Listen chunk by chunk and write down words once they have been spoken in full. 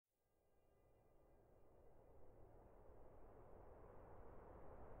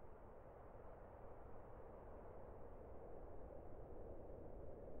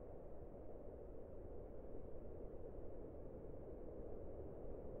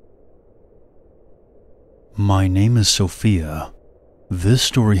My name is Sofia. This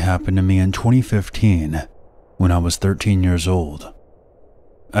story happened to me in 2015 when I was 13 years old.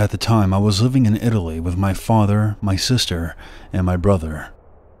 At the time, I was living in Italy with my father, my sister, and my brother.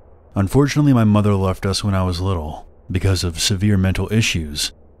 Unfortunately, my mother left us when I was little because of severe mental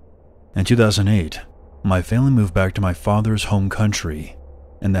issues. In 2008, my family moved back to my father's home country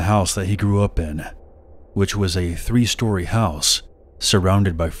in the house that he grew up in, which was a 3-story house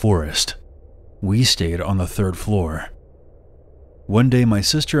surrounded by forest. We stayed on the 3rd floor. One day, my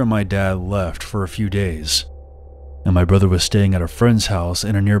sister and my dad left for a few days, and my brother was staying at a friend's house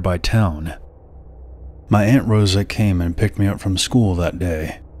in a nearby town. My Aunt Rosa came and picked me up from school that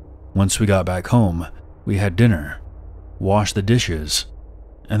day. Once we got back home, we had dinner, washed the dishes,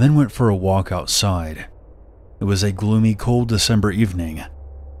 and then went for a walk outside. It was a gloomy, cold December evening,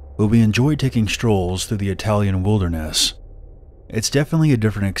 but we enjoyed taking strolls through the Italian wilderness. It's definitely a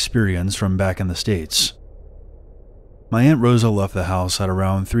different experience from back in the States. My Aunt Rosa left the house at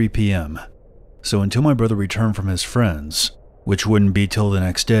around 3 p.m., so until my brother returned from his friends, which wouldn't be till the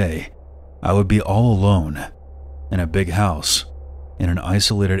next day, I would be all alone in a big house in an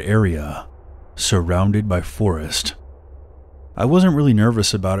isolated area surrounded by forest. I wasn't really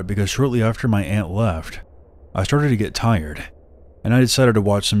nervous about it because shortly after my aunt left, I started to get tired, and I decided to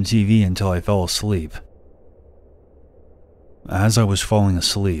watch some TV until I fell asleep. As I was falling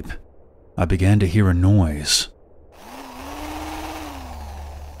asleep, I began to hear a noise.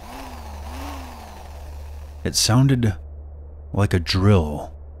 It sounded like a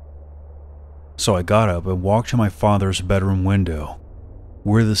drill. So I got up and walked to my father's bedroom window,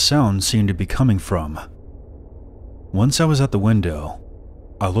 where the sound seemed to be coming from. Once I was at the window,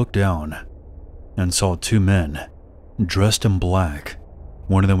 I looked down and saw 2 men dressed in black.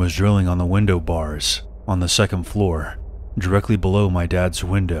 One of them was drilling on the window bars on the 2nd floor, directly below my dad's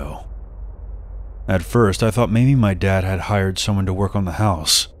window. At first, I thought maybe my dad had hired someone to work on the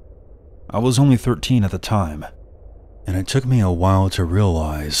house. I was only 13 at the time, and it took me a while to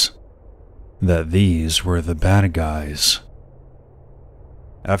realize that these were the bad guys.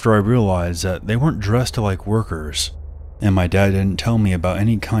 After I realized that they weren't dressed like workers, and my dad didn't tell me about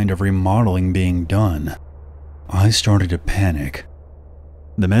any kind of remodeling being done, I started to panic.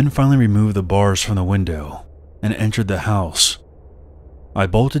 The men finally removed the bars from the window and entered the house. I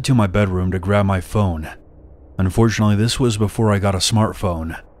bolted to my bedroom to grab my phone. Unfortunately, this was before I got a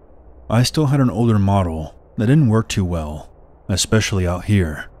smartphone. I still had an older model that didn't work too well, especially out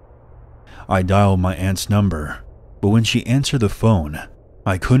here. I dialed my aunt's number, but when she answered the phone,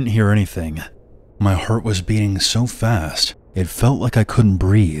 I couldn't hear anything. My heart was beating so fast, it felt like I couldn't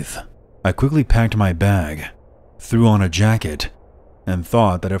breathe. I quickly packed my bag, threw on a jacket, and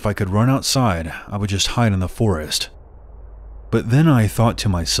thought that if I could run outside, I would just hide in the forest. But then I thought to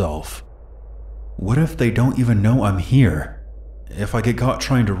myself, what if they don't even know I'm here? If I get caught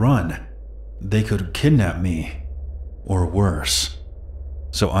trying to run, they could kidnap me, or worse.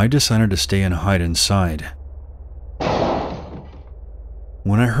 So I decided to stay and hide inside.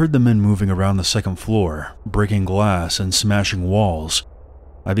 When I heard the men moving around the 2nd floor, breaking glass and smashing walls,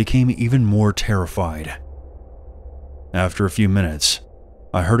 I became even more terrified. After a few minutes,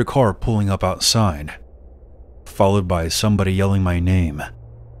 I heard a car pulling up outside, followed by somebody yelling my name.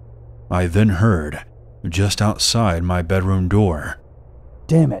 I then heard, just outside my bedroom door,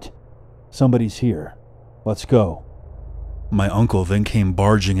 "Damn it, somebody's here. Let's go." My uncle then came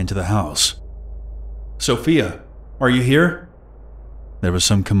barging into the house. "Sofia, are you here?" There was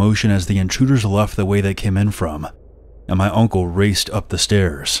some commotion as the intruders left the way they came in from, and my uncle raced up the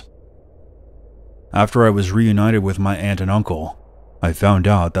stairs. After I was reunited with my aunt and uncle, I found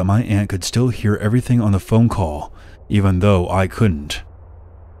out that my aunt could still hear everything on the phone call, even though I couldn't.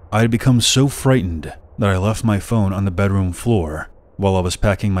 I had become so frightened that I left my phone on the bedroom floor while I was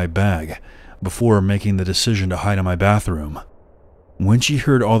packing my bag before making the decision to hide in my bathroom. When she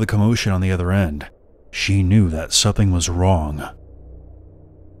heard all the commotion on the other end, she knew that something was wrong.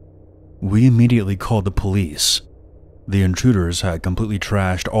 We immediately called the police. The intruders had completely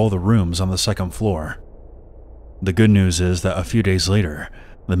trashed all the rooms on the 2nd floor. The good news is that a few days later,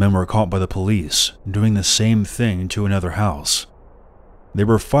 the men were caught by the police doing the same thing to another house. There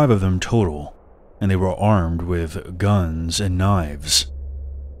were 5 of them total, and they were armed with guns and knives.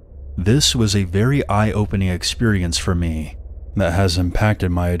 This was a very eye-opening experience for me that has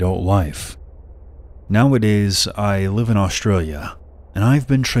impacted my adult life. Nowadays, I live in Australia, and I've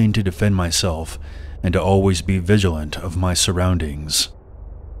been trained to defend myself and to always be vigilant of my surroundings.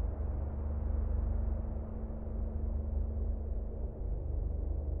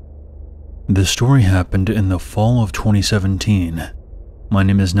 This story happened in the fall of 2017. My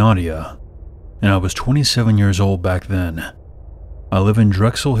name is Nadia. and I was 27 years old back then. I live in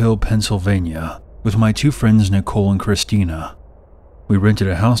Drexel Hill, Pennsylvania, with my two friends Nicole and Christina. We rented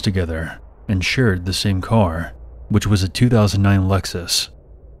a house together and shared the same car, which was a 2009 Lexus.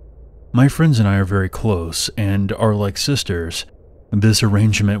 My friends and I are very close and are like sisters. This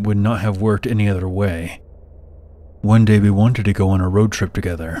arrangement would not have worked any other way. One day we wanted to go on a road trip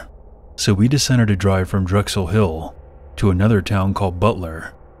together, so we decided to drive from Drexel Hill to another town called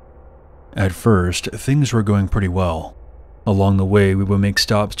Butler. At first, things were going pretty well. Along the way, we would make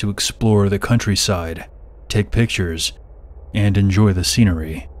stops to explore the countryside, take pictures, and enjoy the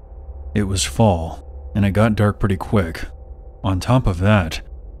scenery. It was fall, and it got dark pretty quick. On top of that,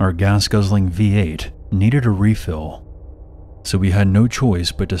 our gas-guzzling V8 needed a refill, so we had no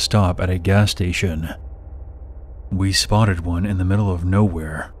choice but to stop at a gas station. We spotted one in the middle of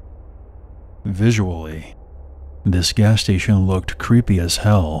nowhere. Visually, this gas station looked creepy as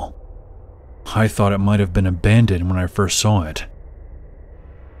hell. I thought it might have been abandoned when I first saw it.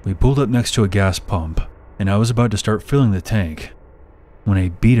 We pulled up next to a gas pump, and I was about to start filling the tank when a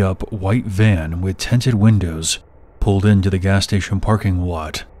beat-up white van with tinted windows pulled into the gas station parking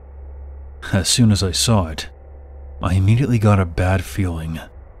lot. As soon as I saw it, I immediately got a bad feeling.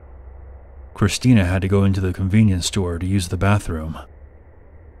 Christina had to go into the convenience store to use the bathroom.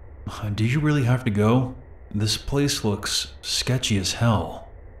 "Do you really have to go? This place looks sketchy as hell."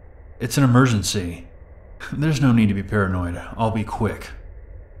 "It's an emergency. There's no need to be paranoid. I'll be quick."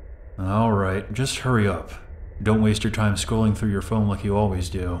 "Alright, just hurry up. Don't waste your time scrolling through your phone like you always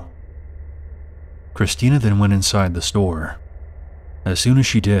do." Christina then went inside the store. As soon as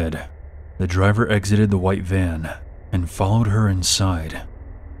she did, the driver exited the white van and followed her inside.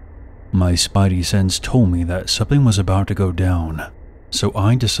 My spidey sense told me that something was about to go down, so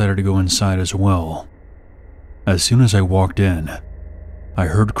I decided to go inside as well. As soon as I walked in, I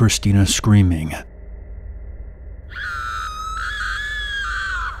heard Christina screaming.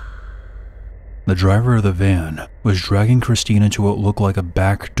 The driver of the van was dragging Christina to what looked like a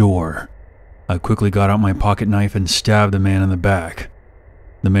back door. I quickly got out my pocket knife and stabbed the man in the back.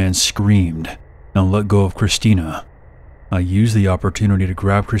 The man screamed and let go of Christina. I used the opportunity to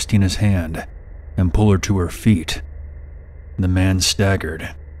grab Christina's hand and pull her to her feet. The man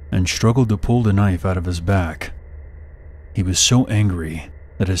staggered and struggled to pull the knife out of his back. He was so angry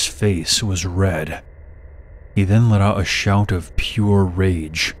that his face was red. He then let out a shout of pure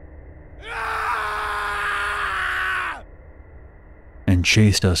rage and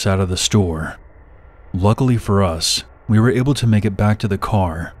chased us out of the store. Luckily for us, we were able to make it back to the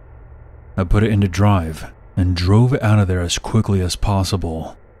car. I put it into drive and drove out of there as quickly as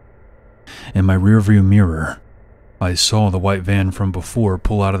possible. In my rearview mirror, I saw the white van from before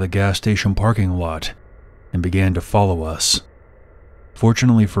pull out of the gas station parking lot and began to follow us.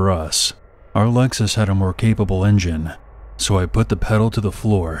 Fortunately for us, our Lexus had a more capable engine, so I put the pedal to the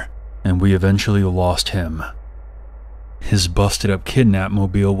floor and we eventually lost him. His busted-up kidnap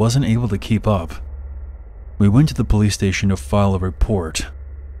mobile wasn't able to keep up. We went to the police station to file a report,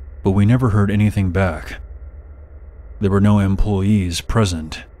 but we never heard anything back. There were no employees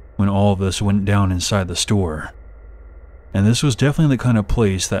present when all of this went down inside the store, and this was definitely the kind of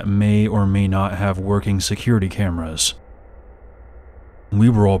place that may or may not have working security cameras. We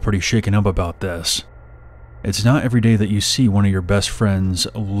were all pretty shaken up about this. It's not every day that you see one of your best friends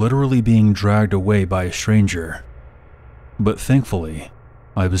literally being dragged away by a stranger. But thankfully,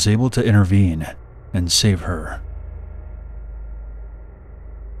 I was able to intervene and save her.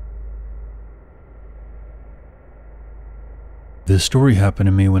 This story happened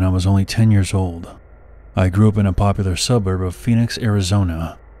to me when I was only 10 years old. I grew up in a popular suburb of Phoenix,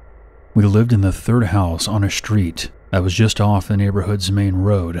 Arizona. We lived in the third house on a street that was just off the neighborhood's main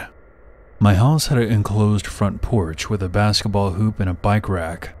road. My house had an enclosed front porch with a basketball hoop and a bike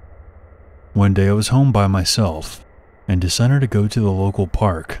rack. One day I was home by myself and decided to go to the local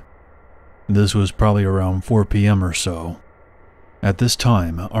park. This was probably around 4 p.m. or so. At this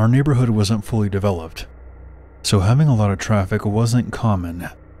time, our neighborhood wasn't fully developed, so having a lot of traffic wasn't common.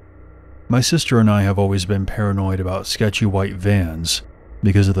 My sister and I have always been paranoid about sketchy white vans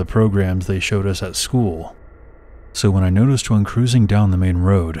because of the programs they showed us at school. So when I noticed one cruising down the main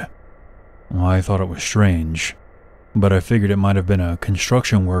road, I thought it was strange, but I figured it might have been a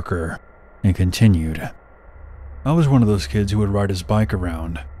construction worker and continued. I was one of those kids who would ride his bike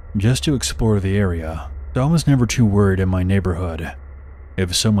around just to explore the area, so I was never too worried in my neighborhood.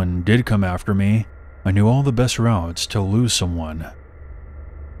 If someone did come after me, I knew all the best routes to lose someone.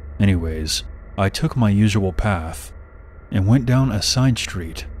 Anyways, I took my usual path and went down a side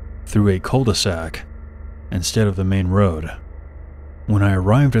street through a cul-de-sac instead of the main road. When I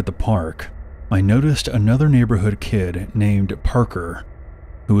arrived at the park, I noticed another neighborhood kid named Parker,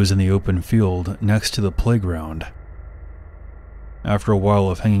 who was in the open field next to the playground. After a while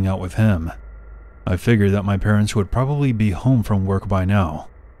of hanging out with him, I figured that my parents would probably be home from work by now.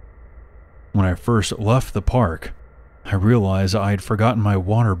 When I first left the park, I realized I had forgotten my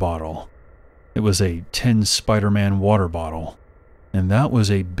water bottle. It was a tin Spider-Man water bottle, and that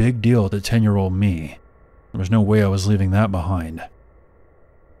was a big deal to 10-year-old me. There was no way I was leaving that behind.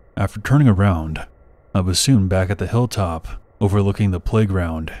 After turning around, I was soon back at the hilltop, overlooking the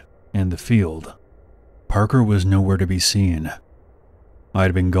playground and the field. Parker was nowhere to be seen. I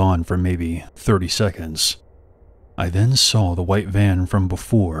had been gone for maybe 30 seconds. I then saw the white van from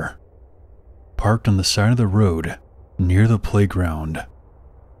before, parked on the side of the road near the playground.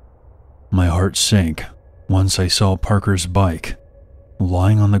 My heart sank once I saw Parker's bike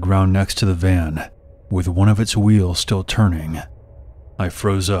lying on the ground next to the van with one of its wheels still turning. I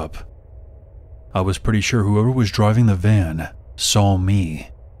froze up. I was pretty sure whoever was driving the van saw me.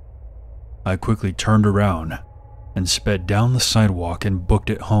 I quickly turned around and sped down the sidewalk and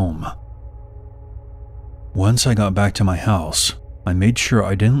booked it home. Once I got back to my house, I made sure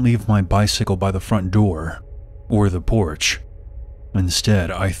I didn't leave my bicycle by the front door or the porch.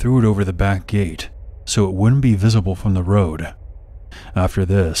 Instead, I threw it over the back gate so it wouldn't be visible from the road. After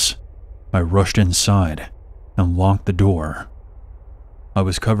this, I rushed inside and locked the door. I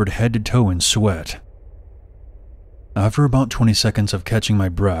was covered head to toe in sweat. After about 20 seconds of catching my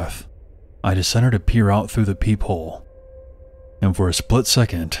breath, I decided to peer out through the peephole, and for a split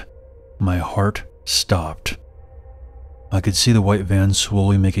second, my heart stopped. I could see the white van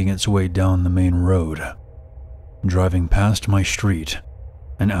slowly making its way down the main road, driving past my street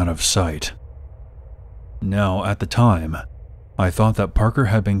and out of sight. Now, at the time, I thought that Parker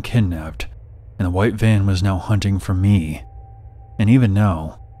had been kidnapped and the white van was now hunting for me, and even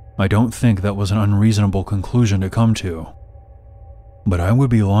now, I don't think that was an unreasonable conclusion to come to. But I would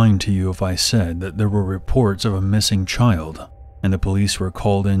be lying to you if I said that there were reports of a missing child, and the police were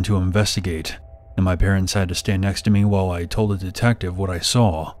called in to investigate, and my parents had to stand next to me while I told a detective what I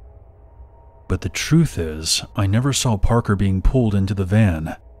saw. But the truth is, I never saw Parker being pulled into the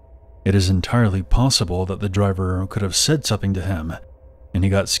van. It is entirely possible that the driver could have said something to him, and he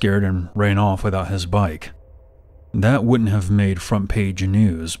got scared and ran off without his bike. That wouldn't have made front-page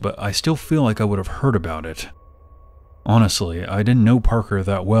news, but I still feel like I would have heard about it. Honestly, I didn't know Parker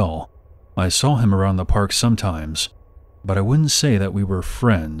that well. I saw him around the park sometimes, but I wouldn't say that we were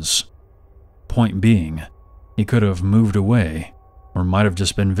friends. Point being, he could have moved away, or might have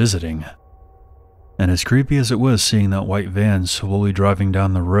just been visiting. And as creepy as it was seeing that white van slowly driving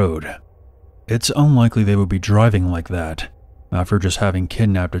down the road, it's unlikely they would be driving like that after just having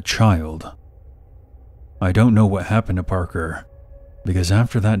kidnapped a child. I don't know what happened to Parker, because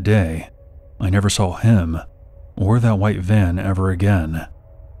after that day, I never saw him or that white van ever again.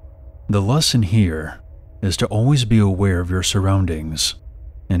 The lesson here is to always be aware of your surroundings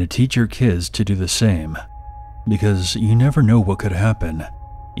and to teach your kids to do the same, because you never know what could happen,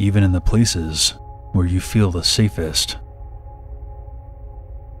 even in the places where you feel the safest.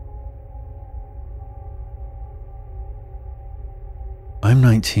 I'm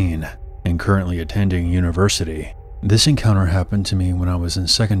 19 and currently attending university. This encounter happened to me when I was in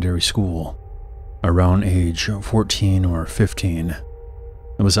secondary school, around age 14 or 15.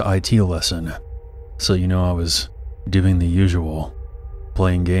 It was an IT lesson, so I was doing the usual,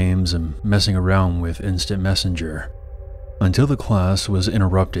 playing games and messing around with instant messenger, until the class was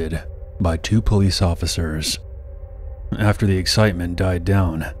interrupted by 2 police officers. After the excitement died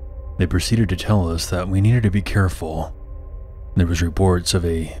down, they proceeded to tell us that we needed to be careful. There was reports of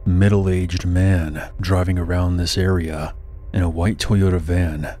a middle-aged man driving around this area in a white Toyota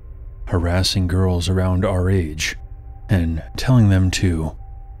van, harassing girls around our age and telling them to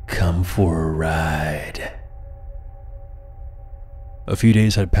come for a ride. A few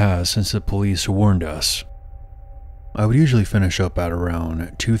days had passed since the police warned us. I would usually finish up at around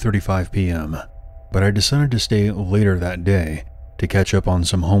 2:35 p.m., but I decided to stay later that day to catch up on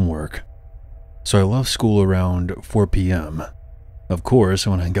some homework. So I left school around 4 p.m. Of course,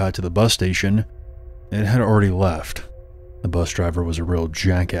 when I got to the bus station, it had already left. The bus driver was a real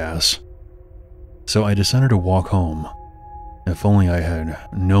jackass. So I decided to walk home. If only I had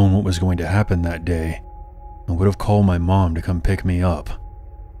known what was going to happen that day, I would have called my mom to come pick me up.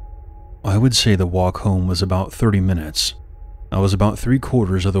 I would say the walk home was about 30 minutes. I was about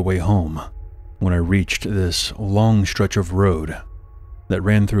 3/4 of the way home when I reached this long stretch of road that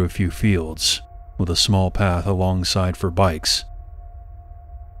ran through a few fields with a small path alongside for bikes.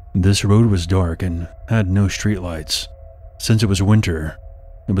 This road was dark and had no streetlights. Since it was winter,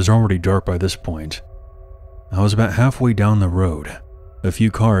 It was already dark by this point. I was about halfway down the road. A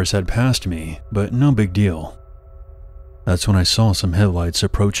few cars had passed me, but no big deal. That's when I saw some headlights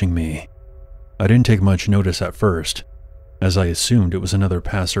approaching me. I didn't take much notice at first, as I assumed it was another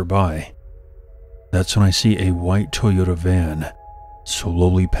passerby. That's when I see a white Toyota van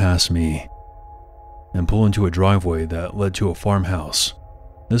slowly pass me and pull into a driveway that led to a farmhouse.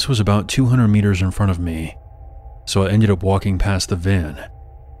 This was about 200 meters in front of me, so I ended up walking past the van.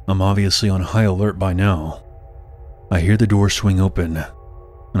 I'm obviously on high alert by now. I hear the door swing open,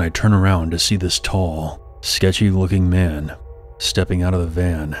 and I turn around to see this tall, sketchy-looking man stepping out of the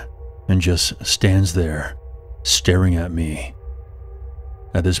van and just stands there, staring at me.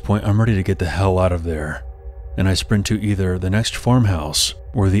 At this point, I'm ready to get the hell out of there, and I sprint to either the next farmhouse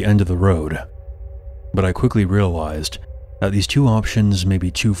or the end of the road. But I quickly realized that these two options may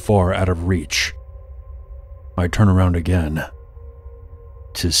be too far out of reach. I turn around again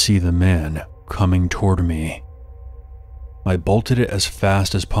to see the man coming toward me. I bolted it as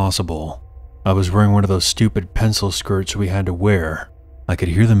fast as possible. I was wearing one of those stupid pencil skirts we had to wear. I could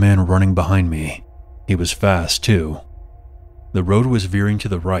hear the man running behind me. He was fast too. The road was veering to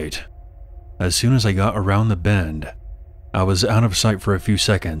the right. As soon as I got around the bend, I was out of sight for a few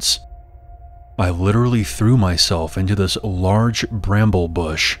seconds. I literally threw myself into this large bramble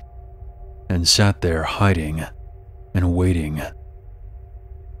bush and sat there hiding and waiting.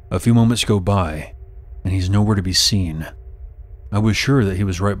 A few moments go by, and he's nowhere to be seen. I was sure that he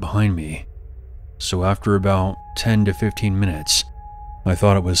was right behind me, so after about 10 to 15 minutes, I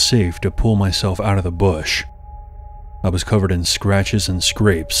thought it was safe to pull myself out of the bush. I was covered in scratches and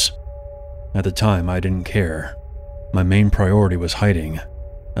scrapes. At the time, I didn't care. My main priority was hiding.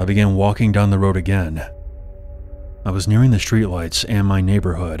 I began walking down the road again. I was nearing the streetlights and my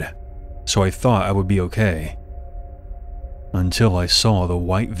neighborhood, so I thought I would be okay. Until I saw the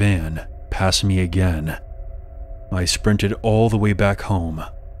white van pass me again. I sprinted all the way back home,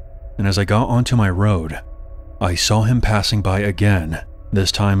 and as I got onto my road, I saw him passing by again,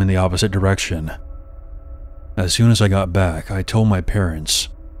 this time in the opposite direction. As soon as I got back, I told my parents,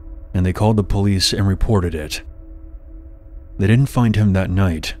 and they called the police and reported it. They didn't find him that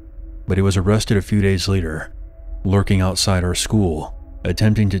night, but he was arrested a few days later, lurking outside our school,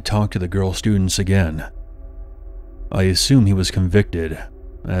 attempting to talk to the girl students again. I assume he was convicted,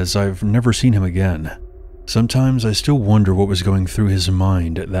 as I've never seen him again. Sometimes I still wonder what was going through his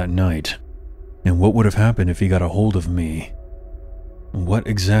mind that night, and what would have happened if he got a hold of me. What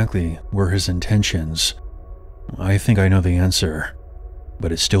exactly were his intentions? I think I know the answer,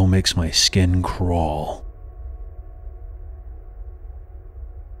 but it still makes my skin crawl.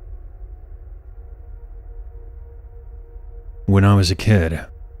 When I was a kid,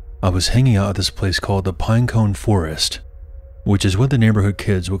 I was hanging out at this place called the Pinecone Forest, which is what the neighborhood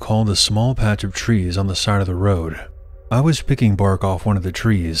kids would call the small patch of trees on the side of the road. I was picking bark off one of the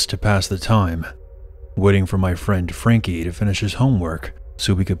trees to pass the time, waiting for my friend Frankie to finish his homework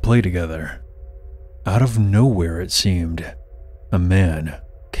so we could play together. Out of nowhere, it seemed, a man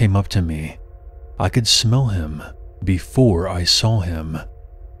came up to me. I could smell him before I saw him.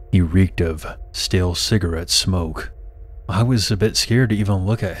 He reeked of stale cigarette smoke. I was a bit scared to even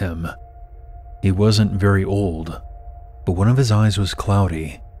look at him. He wasn't very old, but one of his eyes was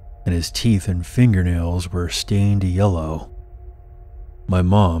cloudy, and his teeth and fingernails were stained yellow. My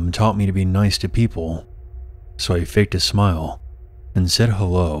mom taught me to be nice to people, so I faked a smile and said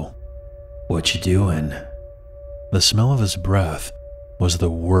hello. "What you doing?" The smell of his breath was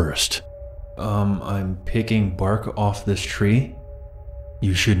the worst. I'm picking bark off this tree."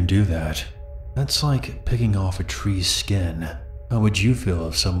 "You shouldn't do that. That's like picking off a tree's skin. How would you feel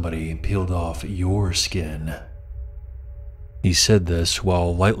if somebody peeled off your skin?" He said this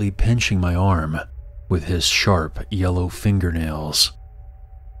while lightly pinching my arm with his sharp yellow fingernails.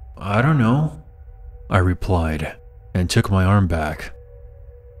 "I don't know," I replied, and took my arm back.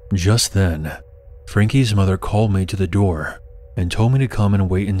 Just then, Frankie's mother called me to the door and told me to come and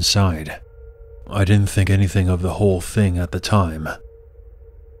wait inside. I didn't think anything of the whole thing at the time.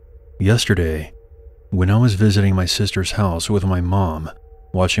 Yesterday, when I was visiting my sister's house with my mom,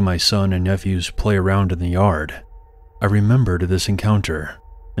 watching my son and nephews play around in the yard, I remembered this encounter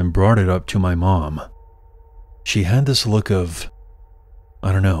and brought it up to my mom. She had this look of,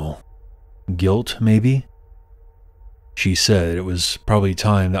 I don't know, guilt maybe? She said it was probably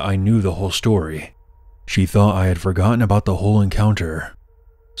time that I knew the whole story. She thought I had forgotten about the whole encounter,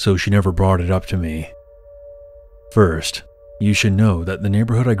 so she never brought it up to me. First, you should know that the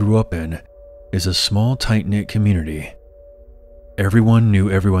neighborhood I grew up in is a small, tight-knit community. Everyone knew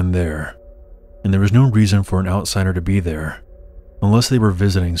everyone there, and there was no reason for an outsider to be there. unless they were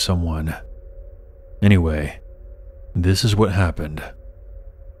visiting someone. Anyway, this is what happened.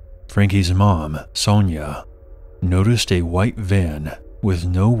 Frankie's mom, Sonia, noticed a white van with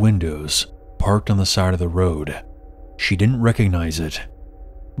no windows parked on the side of the road. She didn't recognize it,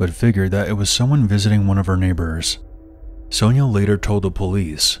 but figured that it was someone visiting one of her neighbors. Sonia later told the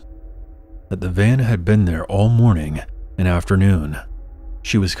police that the van had been there all morning and afternoon.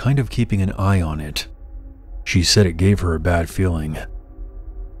 She was kind of keeping an eye on it. She said it gave her a bad feeling.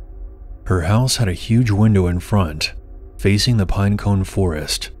 Her house had a huge window in front, facing the pine cone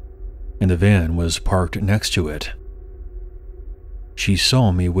forest, and the van was parked next to it. She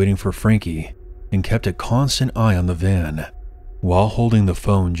saw me waiting for Frankie and kept a constant eye on the van while holding the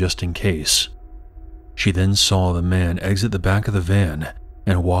phone just in case. She then saw the man exit the back of the van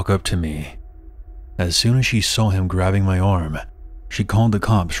and walk up to me. As soon as she saw him grabbing my arm, she called the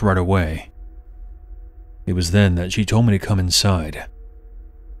cops right away. It was then that she told me to come inside.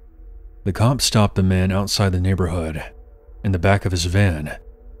 The cops stopped the man outside the neighborhood. In the back of his van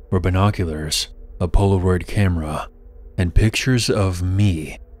were binoculars, a Polaroid camera, and pictures of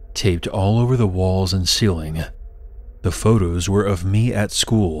me taped all over the walls and ceiling. The photos were of me at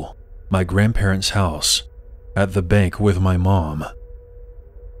school, my grandparents' house, at the bank with my mom.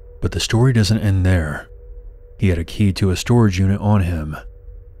 But the story doesn't end there. He had a key to a storage unit on him.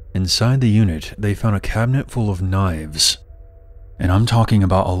 Inside the unit, they found a cabinet full of knives. And I'm talking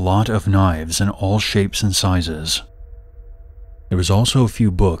about a lot of knives in all shapes and sizes. There was also a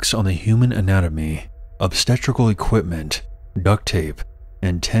few books on the human anatomy, obstetrical equipment, duct tape,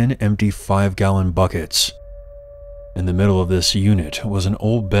 and 10 empty 5-gallon buckets. In the middle of this unit was an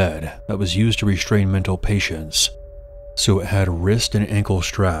old bed that was used to restrain mental patients, so it had wrist and ankle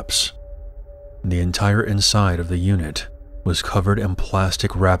straps. The entire inside of the unit was covered in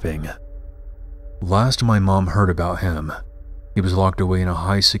plastic wrapping. Last my mom heard about him, he was locked away in a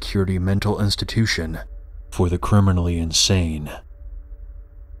high-security mental institution for the criminally insane.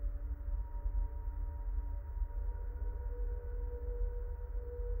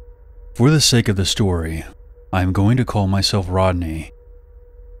 For the sake of the story, I am going to call myself Rodney.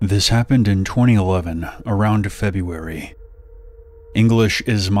 This happened in 2011, around February. English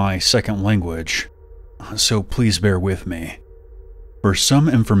is my second language, so please bear with me. For some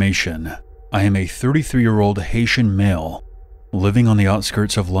information, I am a 33-year-old Haitian male living on the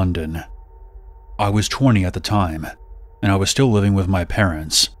outskirts of London. I was 20 at the time, and I was still living with my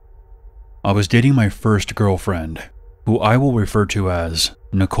parents. I was dating my first girlfriend, who I will refer to as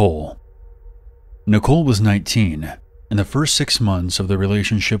Nicole. Nicole was 19, and the first 6 months of the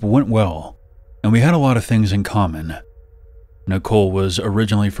relationship went well, and we had a lot of things in common. Nicole was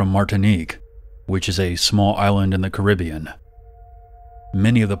originally from Martinique, which is a small island in the Caribbean.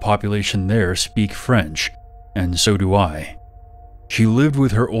 Many of the population there speak French, and so do I. She lived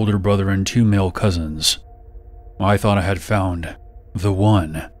with her older brother and 2 male cousins. I thought I had found the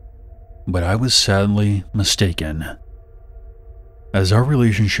one, but I was sadly mistaken. As our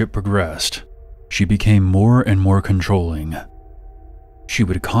relationship progressed, she became more and more controlling. She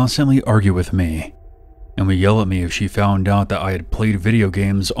would constantly argue with me, and would yell at me if she found out that I had played video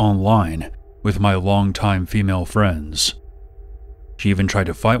games online with my longtime female friends. She even tried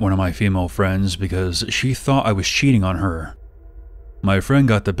to fight one of my female friends because she thought I was cheating on her. My friend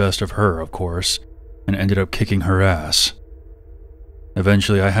got the best of her, of course, and ended up kicking her ass.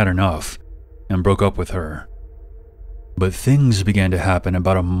 Eventually I had enough and broke up with her. But things began to happen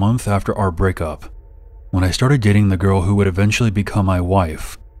about a month after our breakup, when I started dating the girl who would eventually become my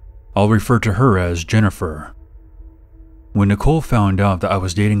wife. I'll refer to her as Jennifer. When Nicole found out that I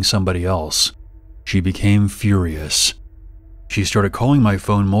was dating somebody else, she became furious. She started calling my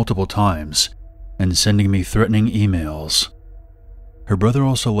phone multiple times and sending me threatening emails. Her brother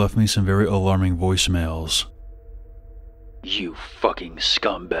also left me some very alarming voicemails. "You fucking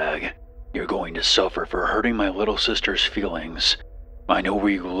scumbag. You're going to suffer for hurting my little sister's feelings. I know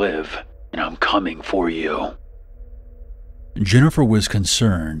where you live, and I'm coming for you." Jennifer was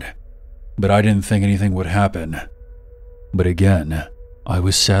concerned, but I didn't think anything would happen. But again, I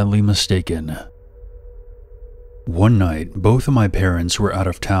was sadly mistaken. One night, both of my parents were out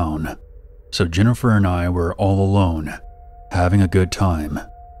of town, so Jennifer and I were all alone, having a good time.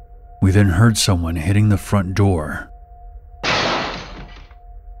 We then heard someone hitting the front door.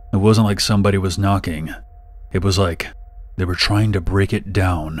 It wasn't like somebody was knocking. It was like they were trying to break it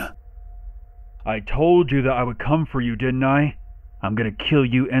down. "I told you that I would come for you, didn't I? I'm gonna kill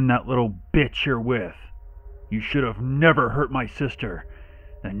you and that little bitch you're with. You should have never hurt my sister,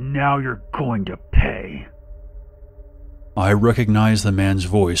 and now you're going to pay." I recognized the man's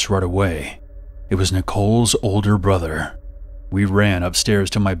voice right away. It was Nicole's older brother. We ran upstairs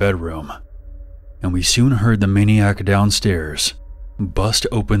to my bedroom, and we soon heard the maniac downstairs bust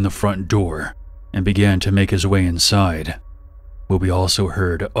open the front door and began to make his way inside, but we also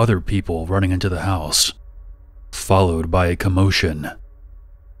heard other people running into the house, followed by a commotion.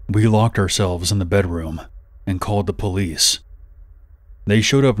 We locked ourselves in the bedroom and called the police. They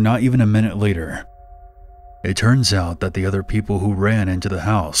showed up not even a minute later. It turns out that the other people who ran into the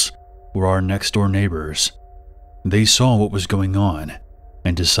house were our next-door neighbors. They saw what was going on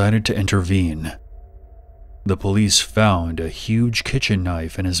and decided to intervene. The police found a huge kitchen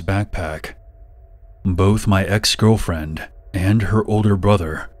knife in his backpack. Both my ex-girlfriend and her older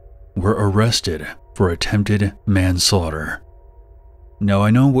brother were arrested for attempted manslaughter. Now,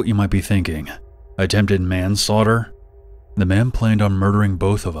 I know what you might be thinking. Attempted manslaughter? The man planned on murdering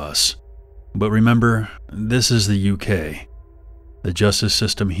both of us. But remember, this is the UK. The justice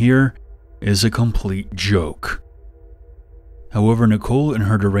system here is a complete joke. However, Nicole and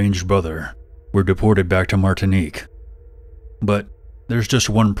her deranged brother were deported back to Martinique. But there's just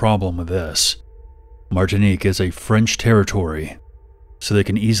one problem with this. Martinique is a French territory, so they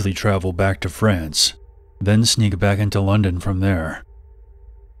can easily travel back to France, then sneak back into London from there.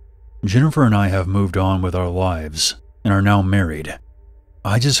 Jennifer and I have moved on with our lives and are now married.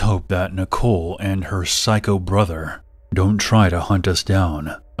 I just hope that Nicole and her psycho brother don't try to hunt us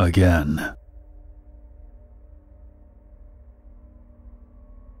down again.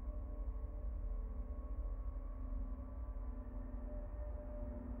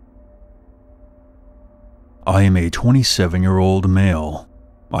 I am a 27-year-old male.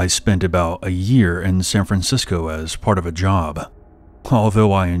 I spent about a year in San Francisco as part of a job.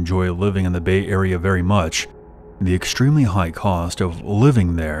 Although I enjoy living in the Bay Area very much, the extremely high cost of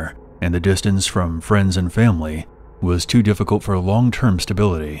living there and the distance from friends and family was too difficult for long-term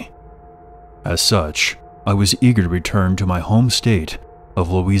stability. As such, I was eager to return to my home state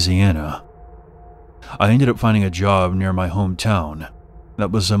of Louisiana. I ended up finding a job near my hometown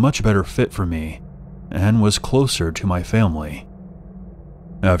that was a much better fit for me and was closer to my family.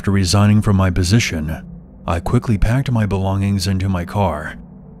 After resigning from my position, I quickly packed my belongings into my car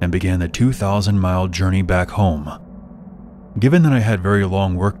and began the 2,000-mile journey back home. Given that I had very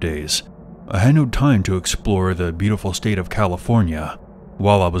long workdays, I had no time to explore the beautiful state of California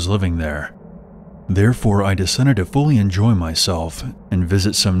while I was living there. Therefore, I decided to fully enjoy myself and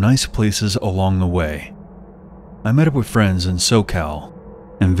visit some nice places along the way. I met up with friends in SoCal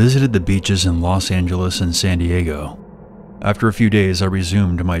and visited the beaches in Los Angeles and San Diego. After a few days, I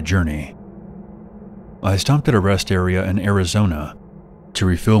resumed my journey. I stopped at a rest area in Arizona to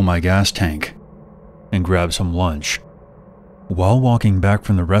refill my gas tank and grab some lunch. While walking back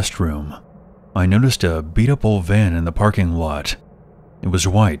from the restroom, I noticed a beat-up old van in the parking lot. It was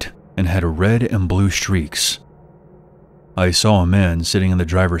white and had red and blue streaks. I saw a man sitting in the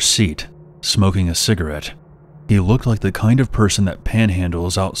driver's seat, smoking a cigarette. He looked like the kind of person that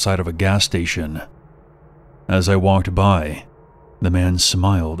panhandles outside of a gas station. As I walked by, the man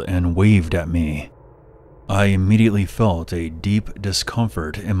smiled and waved at me. I immediately felt a deep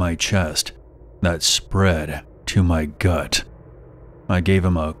discomfort in my chest that spread to my gut. I gave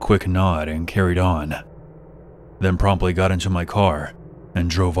him a quick nod and carried on, then promptly got into my car and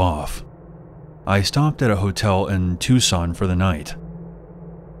drove off. I stopped at a hotel in Tucson for the night.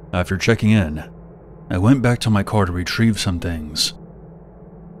 After checking in, I went back to my car to retrieve some things.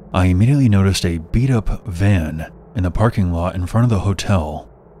 I immediately noticed a beat-up van in the parking lot in front of the hotel.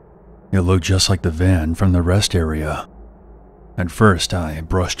 It looked just like the van from the rest area. At first, I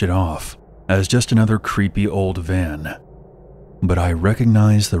brushed it off as just another creepy old van, but I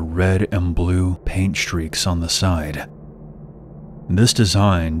recognized the red and blue paint streaks on the side. This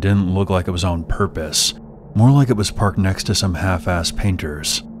design didn't look like it was on purpose, more like it was parked next to some half-assed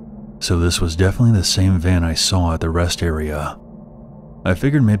painters. So this was definitely the same van I saw at the rest area. I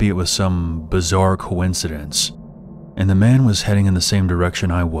figured maybe it was some bizarre coincidence, and the man was heading in the same direction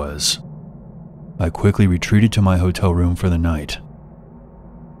I was. I quickly retreated to my hotel room for the night.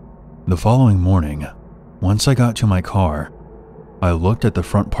 The following morning, once I got to my car, I looked at the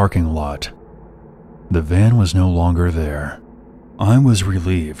front parking lot. The van was no longer there. I was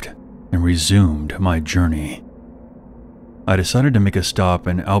relieved and resumed my journey. I decided to make a stop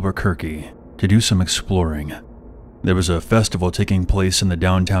in Albuquerque to do some exploring. There was a festival taking place in the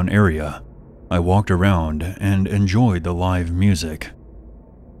downtown area. I walked around and enjoyed the live music.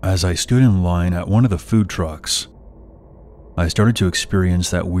 As I stood in line at one of the food trucks, I started to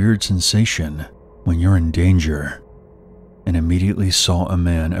experience that weird sensation when you're in danger, and immediately saw a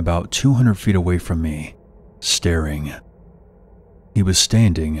man about 200 feet away from me, staring. He was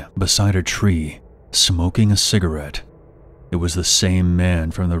standing beside a tree, smoking a cigarette. It was the same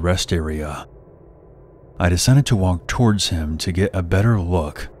man from the rest area. I decided to walk towards him to get a better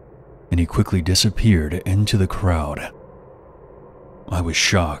look, and he quickly disappeared into the crowd. I was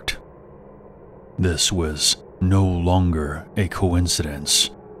shocked. This was no longer a coincidence.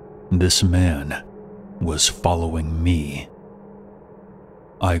 This man was following me.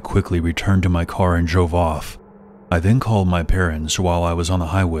 I quickly returned to my car and drove off. I then called my parents while I was on the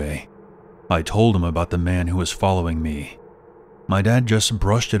highway. I told them about the man who was following me. My dad just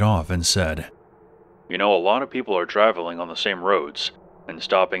brushed it off and said, "You know, a lot of people are traveling on the same roads and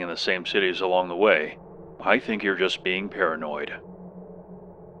stopping in the same cities along the way. I think you're just being paranoid."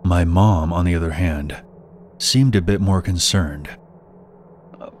 My mom, on the other hand, seemed a bit more concerned.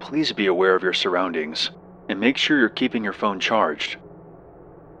 "Please be aware of your surroundings and make sure you're keeping your phone charged."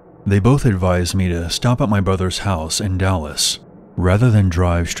 They both advised me to stop at my brother's house in Dallas rather than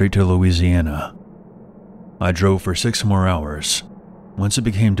drive straight to Louisiana. I drove for 6 more hours. Once it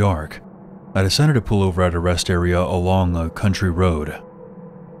became dark, I decided to pull over at a rest area along a country road.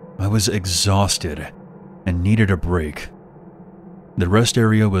 I was exhausted and needed a break. The rest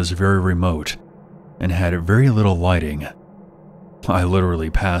area was very remote and had very little lighting. I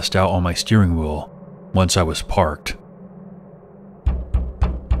literally passed out on my steering wheel once I was parked.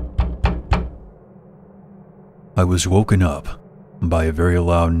 I was woken up by a very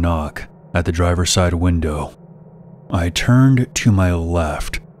loud knock at the driver's side window. I turned to my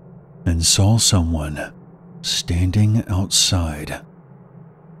left and saw someone standing outside.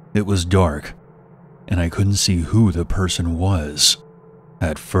 It was dark, and I couldn't see who the person was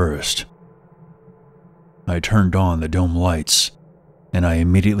at first. I turned on the dome lights, and I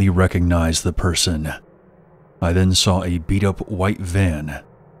immediately recognized the person. I then saw a beat-up white van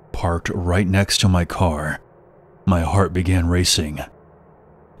parked right next to my car. My heart began racing.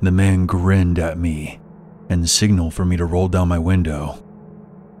 The man grinned at me and signaled for me to roll down my window.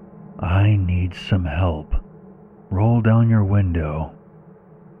 "I need some help. Roll down your window.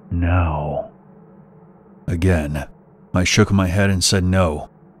 Now." Again, I shook my head and said no.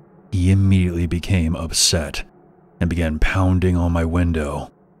 He immediately became upset and began pounding on my window.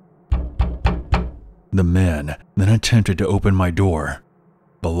 The man then attempted to open my door,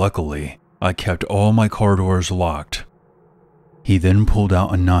 but luckily, I kept all my car doors locked. He then pulled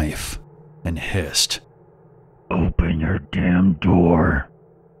out a knife and hissed, "Open your damn door."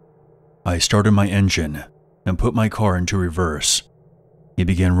 I started my engine and put my car into reverse. He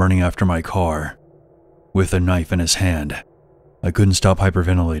began running after my car with a knife in his hand. I couldn't stop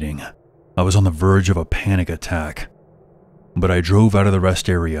hyperventilating. I was on the verge of a panic attack. But I drove out of the rest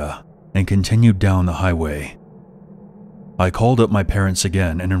area and continued down the highway. I called up my parents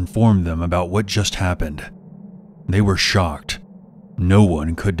again and informed them about what just happened. They were shocked. No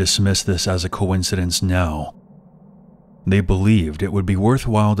one could dismiss this as a coincidence now. They believed it would be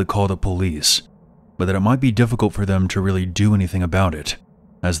worthwhile to call the police, but that it might be difficult for them to really do anything about it,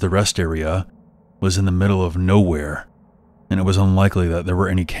 as the rest area was in the middle of nowhere, and it was unlikely that there were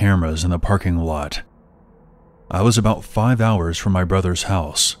any cameras in the parking lot. I was about 5 hours from my brother's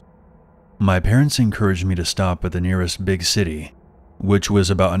house. My parents encouraged me to stop at the nearest big city, which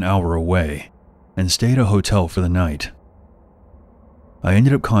was about an hour away, and stay at a hotel for the night. I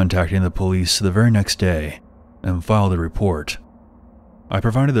ended up contacting the police the very next day and filed a report. I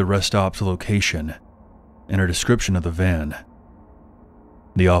provided the rest stop's location and a description of the van.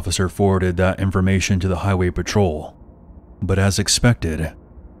 The officer forwarded that information to the highway patrol, but as expected,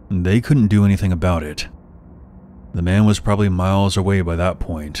 they couldn't do anything about it. The man was probably miles away by that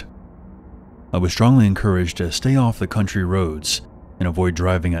point. I was strongly encouraged to stay off the country roads and avoid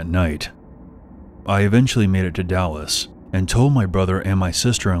driving at night. I eventually made it to Dallas and told my brother and my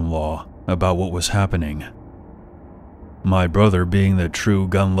sister-in-law about what was happening. My brother, being the true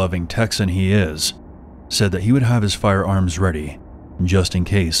gun-loving Texan he is, said that he would have his firearms ready just in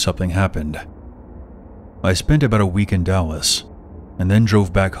case something happened. I spent about a week in Dallas and then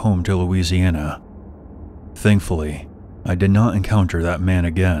drove back home to Louisiana. Thankfully, I did not encounter that man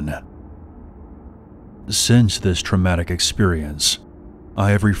again. Since this traumatic experience,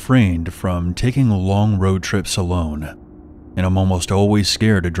 I have refrained from taking long road trips alone, and I'm almost always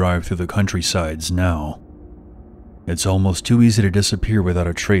scared to drive through the countrysides now. It's almost too easy to disappear without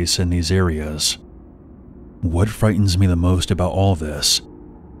a trace in these areas. What frightens me the most about all this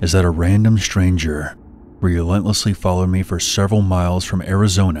is that a random stranger relentlessly followed me for several miles from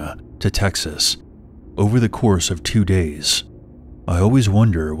Arizona to Texas over the course of 2 days. I always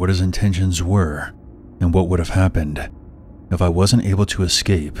wonder what his intentions were and what would have happened if I wasn't able to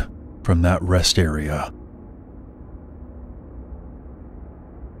escape from that rest area.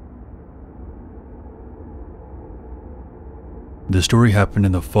 The story happened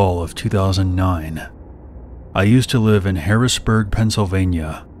in the fall of 2009. I used to live in Harrisburg,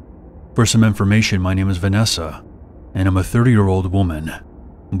 Pennsylvania. For some information, my name is Venessa, and I'm a 30-year-old woman,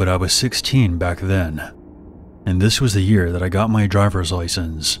 but I was 16 back then. And this was the year that I got my driver's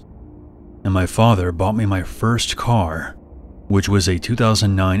license. And my father bought me my first car, which was a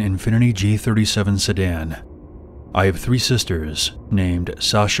 2009 Infiniti G37 sedan. I have 3 sisters named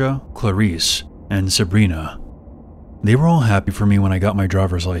Sasha, Clarice, and Sabrina. They were all happy for me when I got my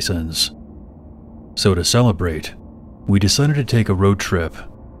driver's license. So to celebrate, we decided to take a road trip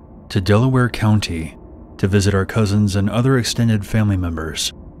to Delaware County to visit our cousins and other extended family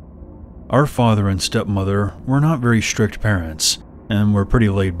members. Our father and stepmother were not very strict parents and were pretty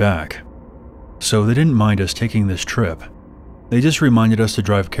laid back, so they didn't mind us taking this trip. They just reminded us to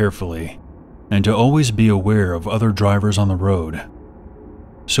drive carefully and to always be aware of other drivers on the road.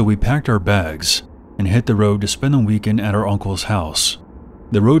 So we packed our bags and hit the road to spend the weekend at our uncle's house.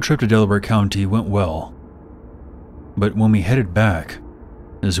 The road trip to Delaware County went well, but when we headed back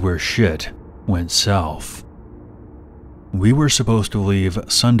is where shit went south. We were supposed to leave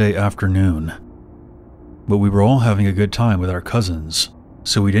Sunday afternoon, but we were all having a good time with our cousins,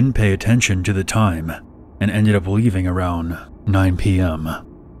 so we didn't pay attention to the time and ended up leaving around 9 p.m.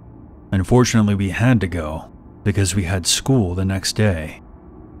 Unfortunately, we had to go because we had school the next day.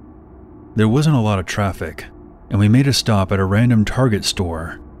 There wasn't a lot of traffic, and we made a stop at a random Target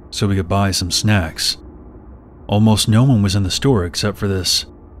store so we could buy some snacks. Almost no one was in the store except for this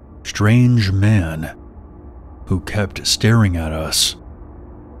strange man who kept staring at us.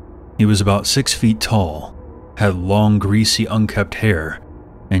 He was about 6 feet tall, had long, greasy, unkempt hair,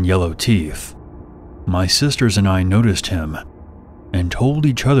 and yellow teeth. My sisters and I noticed him and told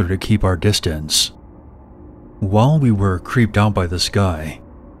each other to keep our distance. While we were creeped out by this guy,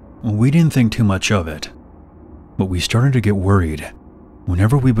 we didn't think too much of it, but we started to get worried.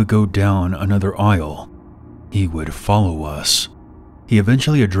 Whenever we would go down another aisle, he would follow us. He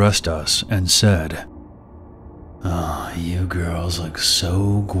eventually addressed us and said, "Oh, you girls look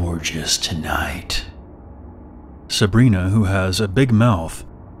so gorgeous tonight." Sabrina, who has a big mouth,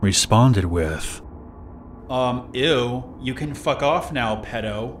 responded with, Ew, you can fuck off now,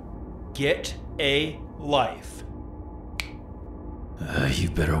 pedo. Get a life. You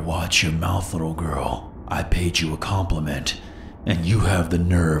better watch your mouth, little girl. I paid you a compliment, and you have the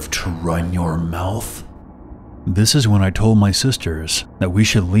nerve to run your mouth? This is when I told my sisters that we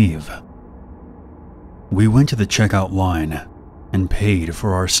should leave. We went to the checkout line and paid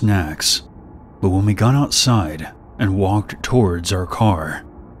for our snacks, but when we got outside and walked towards our car,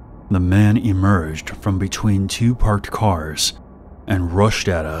 the man emerged from between 2 parked cars and rushed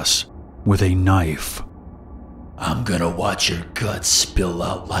at us with a knife. I'm gonna watch your guts spill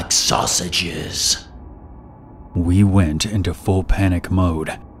out like sausages. We went into full panic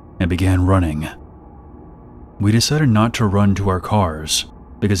mode and began running. We decided not to run to our cars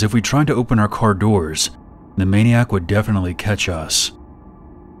because if we tried to open our car doors, the maniac would definitely catch us.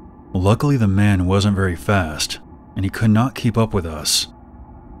 Luckily, the man wasn't very fast and he could not keep up with us.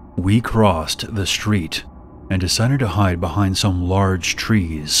 We crossed the street and decided to hide behind some large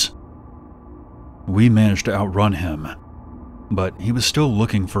trees. We managed to outrun him, but he was still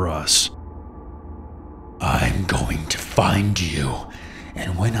looking for us. I'm going to find you,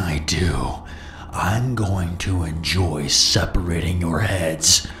 and when I do, I'm going to enjoy separating your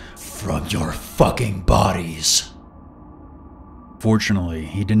heads from your fucking bodies. Fortunately,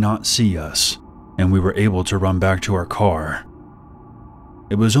 he did not see us, and we were able to run back to our car.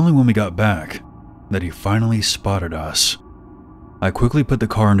 It was only when we got back that he finally spotted us. I quickly put the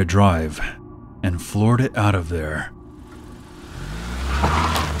car into drive and floored it out of there.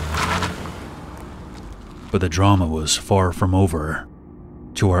 But the drama was far from over.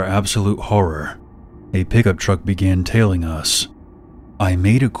 To our absolute horror, a pickup truck began tailing us. I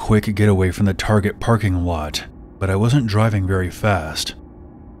made a quick getaway from the Target parking lot, but I wasn't driving very fast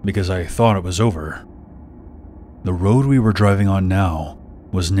because I thought it was over. The road we were driving on now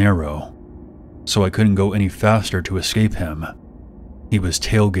was narrow, so I couldn't go any faster to escape him. He was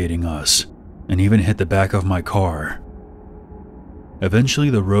tailgating us and even hit the back of my car. Eventually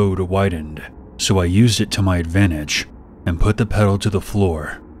the road widened, so I used it to my advantage and put the pedal to the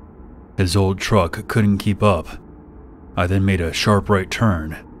floor. His old truck couldn't keep up. I then made a sharp right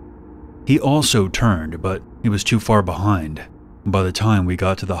turn. He also turned, but he was too far behind. By the time we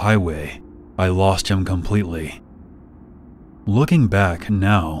got to the highway, I lost him completely. Looking back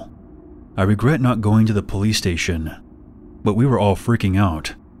now, I regret not going to the police station, but we were all freaking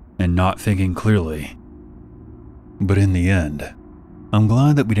out and not thinking clearly. But in the end, I'm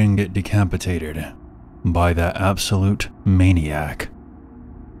glad that we didn't get decapitated. by that absolute maniac.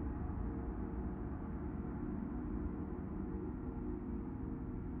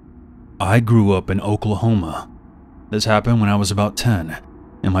 I grew up in Oklahoma. This happened when I was about 10,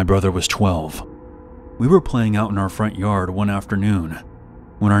 and my brother was 12. We were playing out in our front yard one afternoon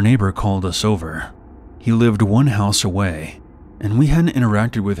when our neighbor called us over. He lived one house away, and we hadn't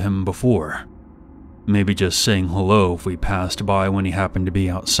interacted with him before. Maybe just saying hello if we passed by when he happened to be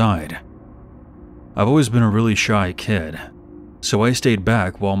outside. I've always been a really shy kid, so I stayed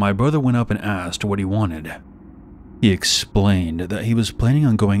back while my brother went up and asked what he wanted. He explained that he was planning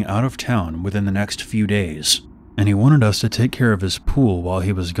on going out of town within the next few days, and he wanted us to take care of his pool while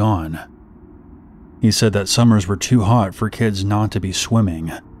he was gone. He said that summers were too hot for kids not to be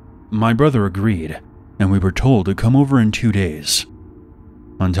swimming. My brother agreed, and we were told to come over in 2 days.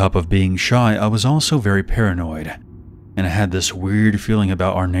 On top of being shy, I was also very paranoid, and I had this weird feeling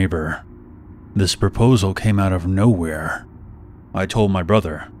about our neighbor. This proposal came out of nowhere. I told my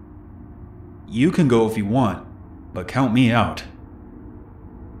brother, "You can go if you want, but count me out."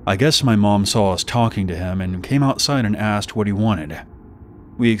 I guess my mom saw us talking to him and came outside and asked what he wanted.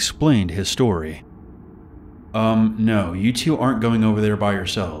 We explained his story. No, you two aren't going over there by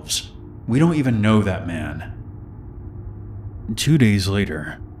yourselves. We don't even know that man." 2 days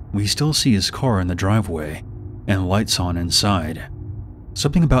later, we still see his car in the driveway and lights on inside.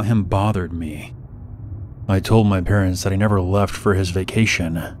 Something about him bothered me. I told my parents that he never left for his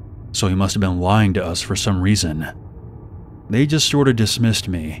vacation, so he must have been lying to us for some reason. They just sort of dismissed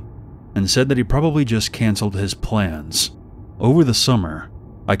me and said that he probably just canceled his plans. Over the summer,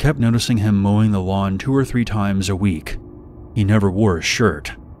 I kept noticing him mowing the lawn 2 or 3 times a week. He never wore a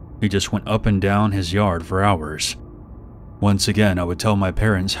shirt. He just went up and down his yard for hours. Once again, I would tell my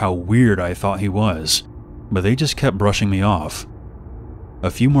parents how weird I thought he was, but they just kept brushing me off.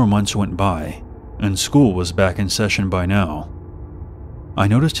 A few more months went by, and school was back in session by now. I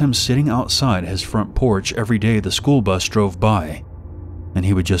noticed him sitting outside his front porch every day the school bus drove by, and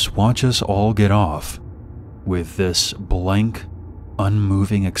he would just watch us all get off, with this blank,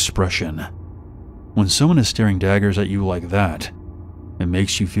 unmoving expression. When someone is staring daggers at you like that, it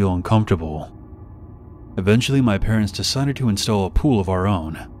makes you feel uncomfortable. Eventually, my parents decided to install a pool of our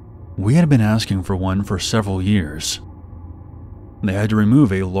own. We had been asking for one for several years. They had to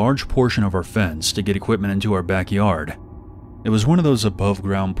remove a large portion of our fence to get equipment into our backyard. It was one of those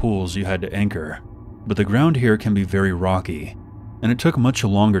above-ground pools you had to anchor, but the ground here can be very rocky, and it took much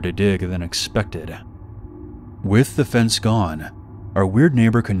longer to dig than expected. With the fence gone, our weird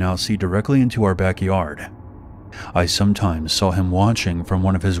neighbor could now see directly into our backyard. I sometimes saw him watching from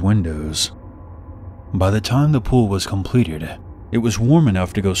one of his windows. By the time the pool was completed, it was warm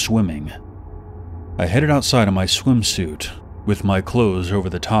enough to go swimming. I headed outside in my swimsuit, with my clothes over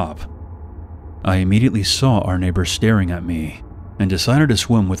the top. I immediately saw our neighbor staring at me, and decided to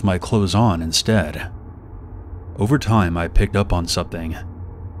swim with my clothes on instead. Over time, I picked up on something.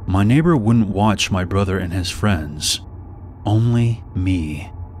 My neighbor wouldn't watch my brother and his friends. Only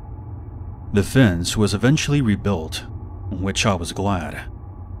me. The fence was eventually rebuilt, which I was glad.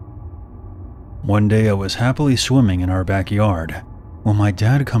 One day I was happily swimming in our backyard when my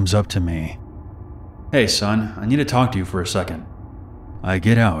dad comes up to me. "Hey son, I need to talk to you for a second." I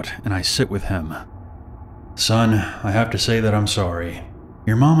get out and I sit with him. "Son, I have to say that I'm sorry.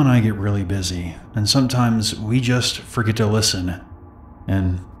 Your mom and I get really busy, and sometimes we just forget to listen,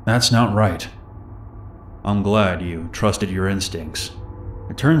 and that's not right." I'm glad you trusted your instincts.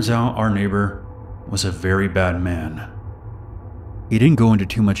 It turns out our neighbor was a very bad man. He didn't go into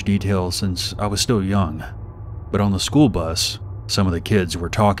too much detail since I was still young, but on the school bus, some of the kids were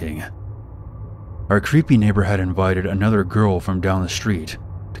talking. Our creepy neighbor had invited another girl from down the street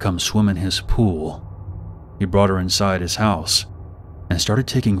to come swim in his pool. He brought her inside his house and started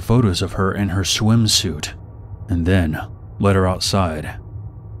taking photos of her in her swimsuit, and then let her outside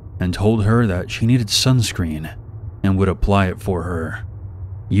and told her that she needed sunscreen and would apply it for her.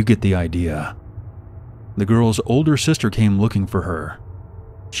 You get the idea. The girl's older sister came looking for her.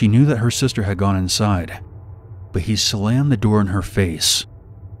 She knew that her sister had gone inside, but he slammed the door in her face,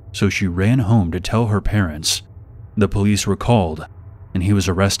 so she ran home to tell her parents. The police were called, and he was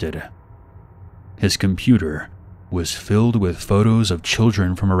arrested. His computer was filled with photos of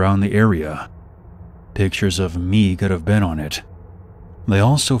children from around the area. Pictures of me could have been on it. They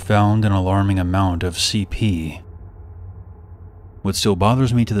also found an alarming amount of CP. What still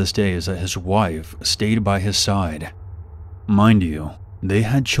bothers me to this day is that his wife stayed by his side. Mind you, they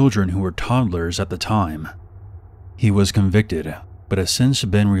had children who were toddlers at the time. He was convicted, but has since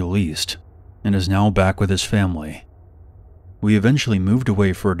been released and is now back with his family. We eventually moved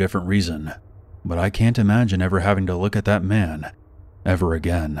away for a different reason, but I can't imagine ever having to look at that man ever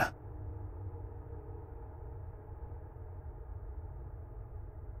again.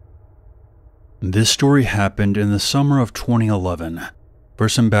 This story happened in the summer of 2011. For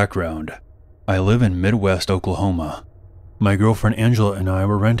some background, I live in Midwest Oklahoma. My girlfriend Angela and I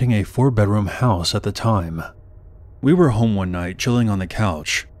were renting a 4-bedroom house at the time. We were home one night chilling on the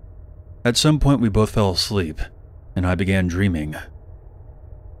couch. At some point we both fell asleep, and I began dreaming.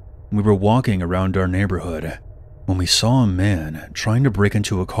 We were walking around our neighborhood when we saw a man trying to break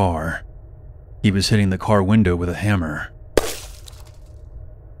into a car. He was hitting the car window with a hammer.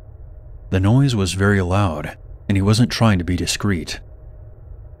 The noise was very loud, and he wasn't trying to be discreet.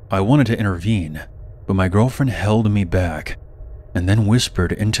 I wanted to intervene, but my girlfriend held me back and then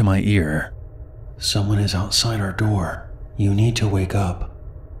whispered into my ear, "Someone is outside our door. You need to wake up."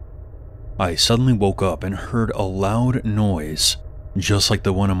 I suddenly woke up and heard a loud noise, just like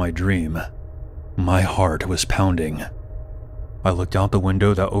the one in my dream. My heart was pounding. I looked out the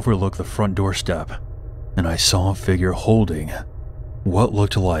window that overlooked the front doorstep, and I saw a figure holding what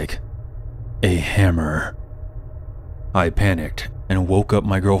looked like a hammer. I panicked and woke up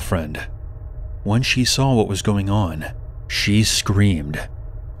my girlfriend. When she saw what was going on, she screamed.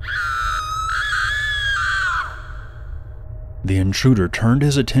 The intruder turned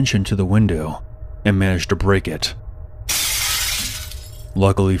his attention to the window and managed to break it.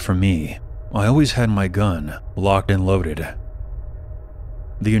 Luckily for me, I always had my gun locked and loaded.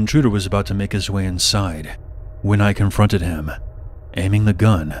 The intruder was about to make his way inside when I confronted him, aiming the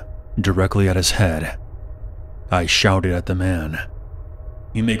gun directly at his head. I shouted at the man,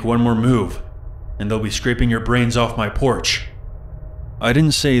 "You make one more move, and they'll be scraping your brains off my porch." I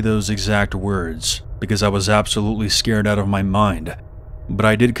didn't say those exact words because I was absolutely scared out of my mind, but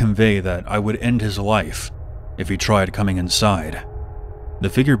I did convey that I would end his life if he tried coming inside. The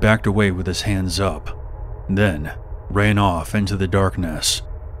figure backed away with his hands up, then ran off into the darkness.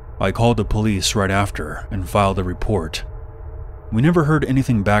 I called the police right after and filed a report. We never heard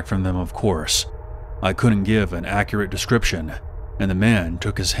anything back from them, of course. I couldn't give an accurate description, and the man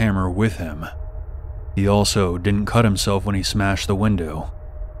took his hammer with him. He also didn't cut himself when he smashed the window,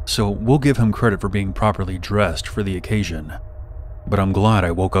 so we'll give him credit for being properly dressed for the occasion. But I'm glad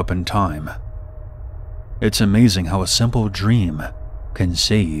I woke up in time. It's amazing how a simple dream can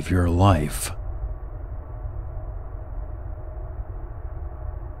save your life.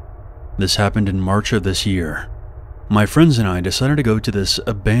 This happened in March of this year. My friends and I decided to go to this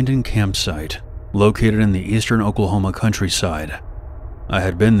abandoned campsite located in the eastern Oklahoma countryside. I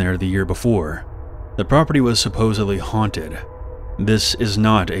had been there the year before. The property was supposedly haunted. This is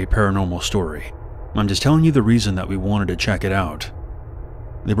not a paranormal story. I'm just telling you the reason that we wanted to check it out.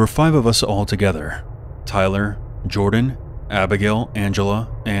 There were 5 of us all together: Tyler, Jordan, Abigail, Angela,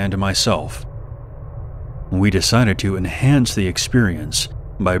 and myself. We decided to enhance the experience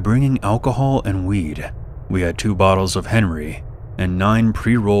by bringing alcohol and weed. We had 2 bottles of Henry and 9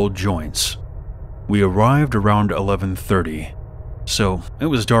 pre-rolled joints. We arrived around 11:30, so it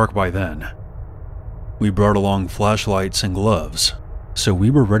was dark by then. We brought along flashlights and gloves, so we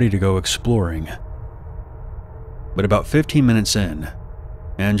were ready to go exploring. But about 15 minutes in,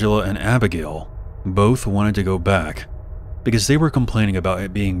 Angela and Abigail both wanted to go back because they were complaining about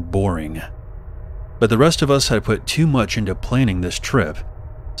it being boring. But the rest of us had put too much into planning this trip,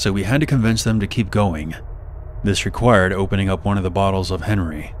 so we had to convince them to keep going. This required opening up one of the bottles of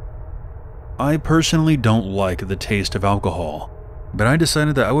Henry. I personally don't like the taste of alcohol, but I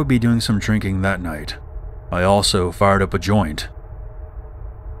decided that I would be doing some drinking that night. I also fired up a joint.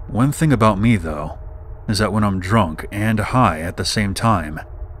 One thing about me, though, is that when I'm drunk and high at the same time,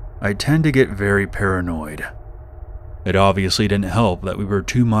 I tend to get very paranoid. It obviously didn't help that we were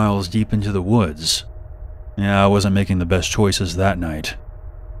 2 miles deep into the woods. Yeah, I wasn't making the best choices that night.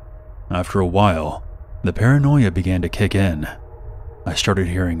 After a while, the paranoia began to kick in. I started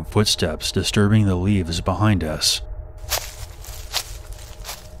hearing footsteps disturbing the leaves behind us.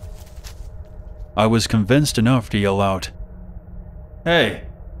 I was convinced enough to yell out, "Hey,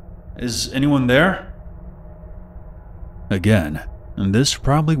 is anyone there?" Again, this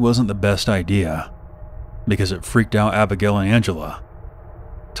probably wasn't the best idea, because it freaked out Abigail and Angela.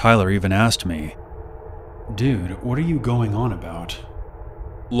 Tyler even asked me, "Dude, what are you going on about?"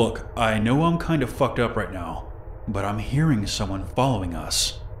 "Look, I know I'm kind of fucked up right now, but I'm hearing someone following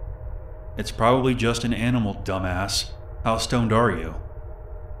us." "It's probably just an animal, dumbass. How stoned are you?"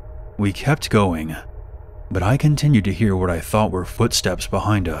 We kept going, but I continued to hear what I thought were footsteps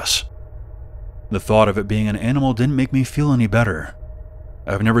behind us. The thought of it being an animal didn't make me feel any better.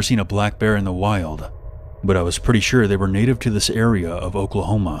 I've never seen a black bear in the wild, but I was pretty sure they were native to this area of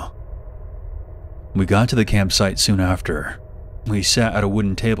Oklahoma. We got to the campsite soon after. We sat at a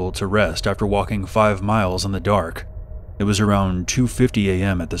wooden table to rest after walking 5 miles in the dark. It was around 2:50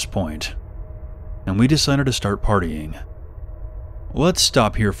 a.m. at this point, and we decided to start partying. Let's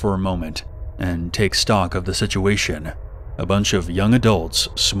stop here for a moment and take stock of the situation. A bunch of young adults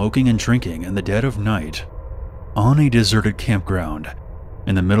smoking and drinking in the dead of night on a deserted campground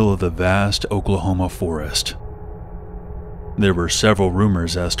in the middle of the vast Oklahoma forest. There were several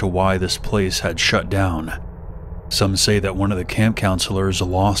rumors as to why this place had shut down. Some say that one of the camp counselors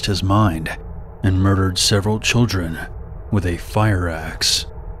lost his mind and murdered several children with a fire axe.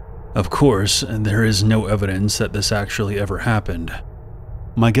 Of course, there is no evidence that this actually ever happened.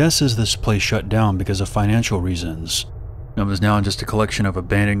 My guess is this place shut down because of financial reasons. It was now just a collection of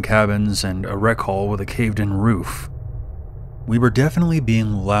abandoned cabins and a rec hall with a caved-in roof. We were definitely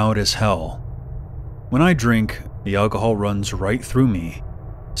being loud as hell. When I drink, the alcohol runs right through me,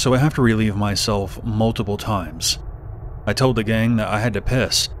 so I have to relieve myself multiple times. I told the gang that I had to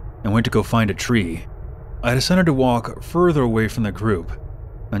piss and went to go find a tree. I decided to walk further away from the group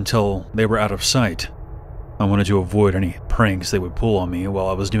until they were out of sight. I wanted to avoid any pranks they would pull on me while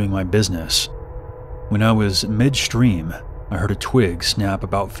I was doing my business. When I was midstream, I heard a twig snap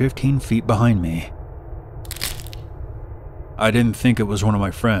about 15 feet behind me. I didn't think it was one of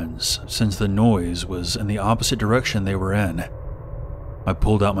my friends, since the noise was in the opposite direction they were in. I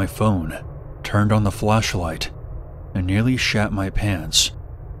pulled out my phone, turned on the flashlight, and nearly shat my pants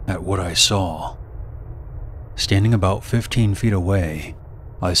at what I saw. Standing about 15 feet away,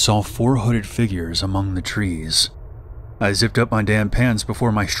 I saw 4 hooded figures among the trees. I zipped up my damn pants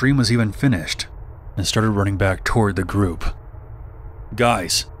before my stream was even finished and started running back toward the group.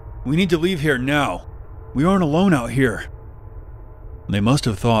 "Guys, we need to leave here now. We aren't alone out here." They must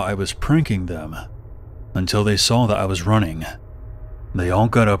have thought I was pranking them until they saw that I was running. They all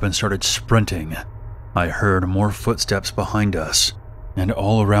got up and started sprinting. I heard more footsteps behind us and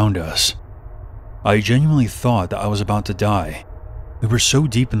all around us. I genuinely thought that I was about to die. We were so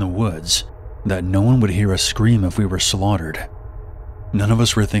deep in the woods that no one would hear us scream if we were slaughtered. None of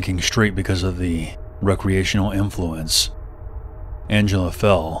us were thinking straight because of the recreational influence. Angela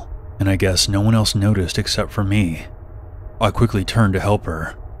fell, and I guess no one else noticed except for me. I quickly turned to help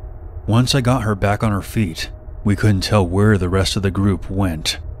her. Once I got her back on her feet, we couldn't tell where the rest of the group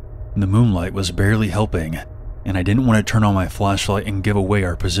went. The moonlight was barely helping, and I didn't want to turn on my flashlight and give away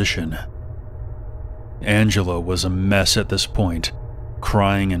our position. Angela was a mess at this point,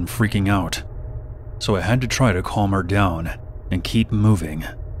 crying and freaking out, so I had to try to calm her down and keep moving,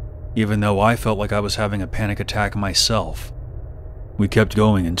 even though I felt like I was having a panic attack myself. We kept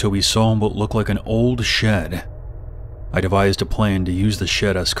going until we saw what looked like an old shed. I devised a plan to use the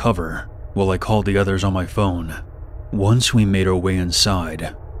shed as cover while I called the others on my phone. Once we made our way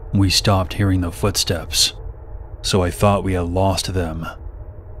inside, we stopped hearing the footsteps, so I thought we had lost them.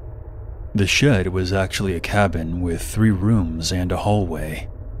 The shed was actually a cabin with 3 rooms and a hallway.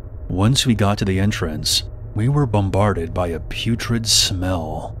 Once we got to the entrance, we were bombarded by a putrid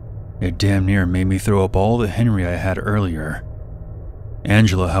smell. It damn near made me throw up all the Henry I had earlier.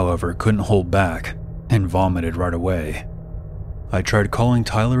 Angela, however, couldn't hold back and vomited right away. I tried calling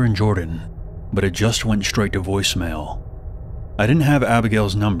Tyler and Jordan, but it just went straight to voicemail. I didn't have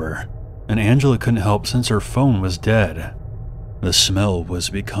Abigail's number, and Angela couldn't help since her phone was dead. The smell was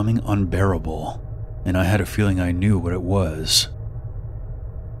becoming unbearable, and I had a feeling I knew what it was.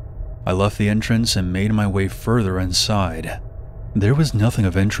 I left the entrance and made my way further inside. There was nothing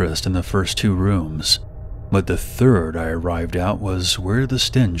of interest in the first 2 rooms, but the third I arrived at was where the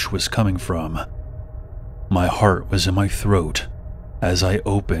stench was coming from. My heart was in my throat as I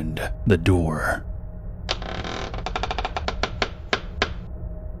opened the door.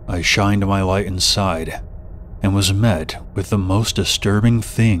 I shined my light inside and was met with the most disturbing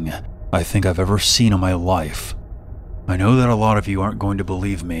thing I think I've ever seen in my life. I know that a lot of you aren't going to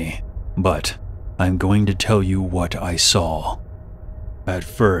believe me, but I'm going to tell you what I saw. At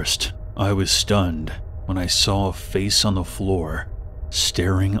first, I was stunned when I saw a face on the floor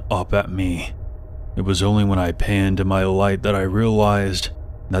staring up at me. It was only when I panned to my light that I realized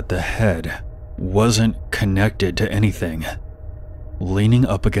that the head wasn't connected to anything. Leaning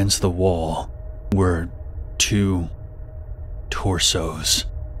up against the wall were 2 torsos.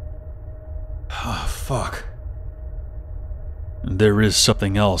 Ah, fuck. There is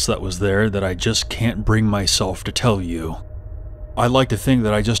something else that was there that I just can't bring myself to tell you. I like to think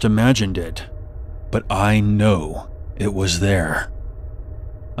that I just imagined it, but I know it was there.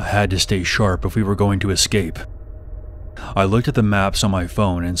 I had to stay sharp if we were going to escape. I looked at the maps on my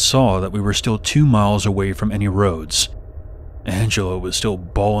phone and saw that we were still 2 miles away from any roads. Angela was still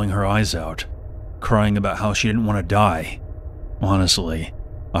bawling her eyes out. crying about how she didn't want to die. Honestly,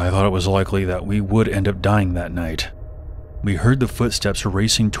 I thought it was likely that we would end up dying that night. We heard the footsteps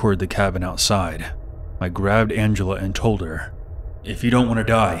racing toward the cabin outside. I grabbed Angela and told her, "If you don't want to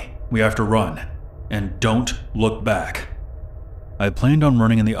die, we have to run. And don't look back." I planned on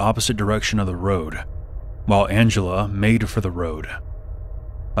running in the opposite direction of the road, while Angela made for the road.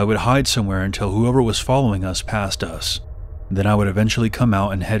 I would hide somewhere until whoever was following us passed us. Then I would eventually come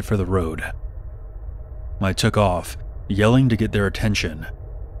out and head for the road. I took off, yelling to get their attention.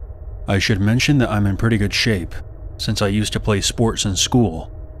 I should mention that I'm in pretty good shape, since I used to play sports in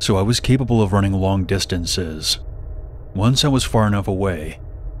school, so I was capable of running long distances. Once I was far enough away,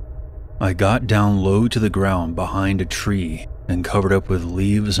 I got down low to the ground behind a tree and covered up with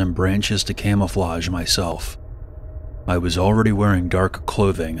leaves and branches to camouflage myself. I was already wearing dark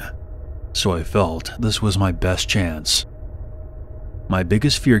clothing, so I felt this was my best chance. My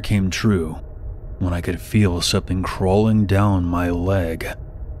biggest fear came true when I could feel something crawling down my leg.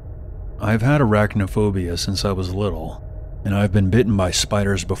 I've had arachnophobia since I was little, and I've been bitten by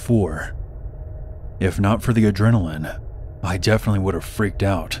spiders before. If not for the adrenaline, I definitely would have freaked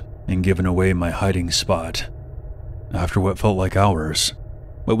out and given away my hiding spot. After what felt like hours,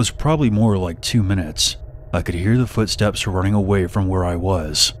 but was probably more like 2 minutes, I could hear the footsteps running away from where I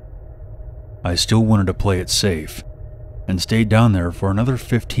was. I still wanted to play it safe, and stayed down there for another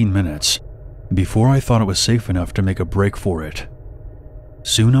 15 minutes before I thought it was safe enough to make a break for it.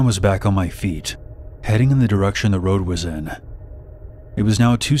 Soon I was back on my feet, heading in the direction the road was in. It was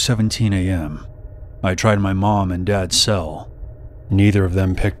now 2:17 a.m. I tried my mom and dad's cell. Neither of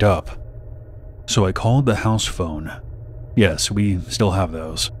them picked up. So I called the house phone. Yes, we still have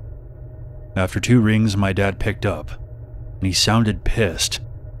those. After 2 rings, my dad picked up, and he sounded pissed.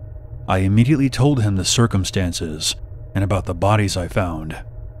 I immediately told him the circumstances and about the bodies I found,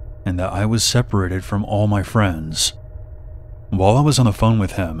 and that I was separated from all my friends. While I was on the phone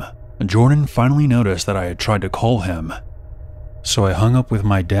with him, Jordan finally noticed that I had tried to call him. So I hung up with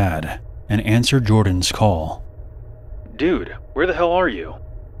my dad and answered Jordan's call. "Dude, where the hell are you?"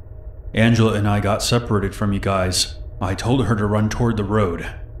 "Angela and I got separated from you guys. I told her to run toward the road,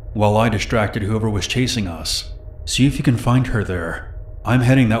 while I distracted whoever was chasing us. See if you can find her there. I'm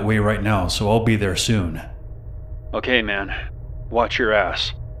heading that way right now, so I'll be there soon." "Okay, man. Watch your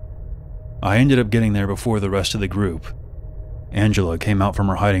ass." I ended up getting there before the rest of the group. Angela came out from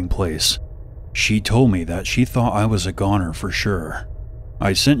her hiding place. She told me that she thought I was a goner for sure.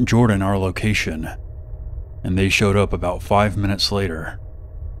 I sent Jordan our location, and they showed up about 5 minutes later.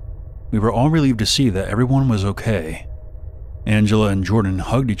 We were all relieved to see that everyone was okay. Angela and Jordan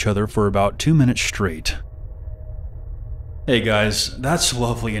hugged each other for about 2 minutes straight. "Hey guys, that's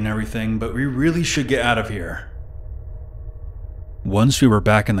lovely and everything, but we really should get out of here." Once we were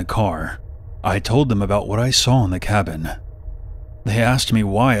back in the car, I told them about what I saw in the cabin. They asked me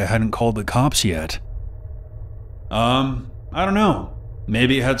why I hadn't called the cops yet. I don't know.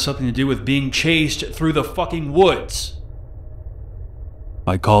 Maybe it had something to do with being chased through the fucking woods."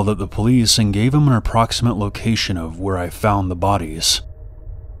 I called up the police and gave them an approximate location of where I found the bodies,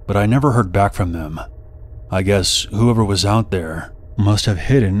 but I never heard back from them. I guess whoever was out there must have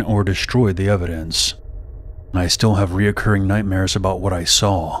hidden or destroyed the evidence. I still have reoccurring nightmares about what I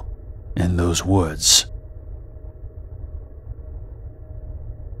saw in those woods.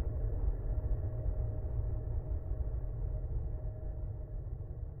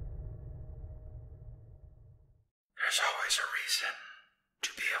 There's always a reason to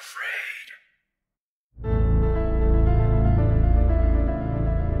be afraid.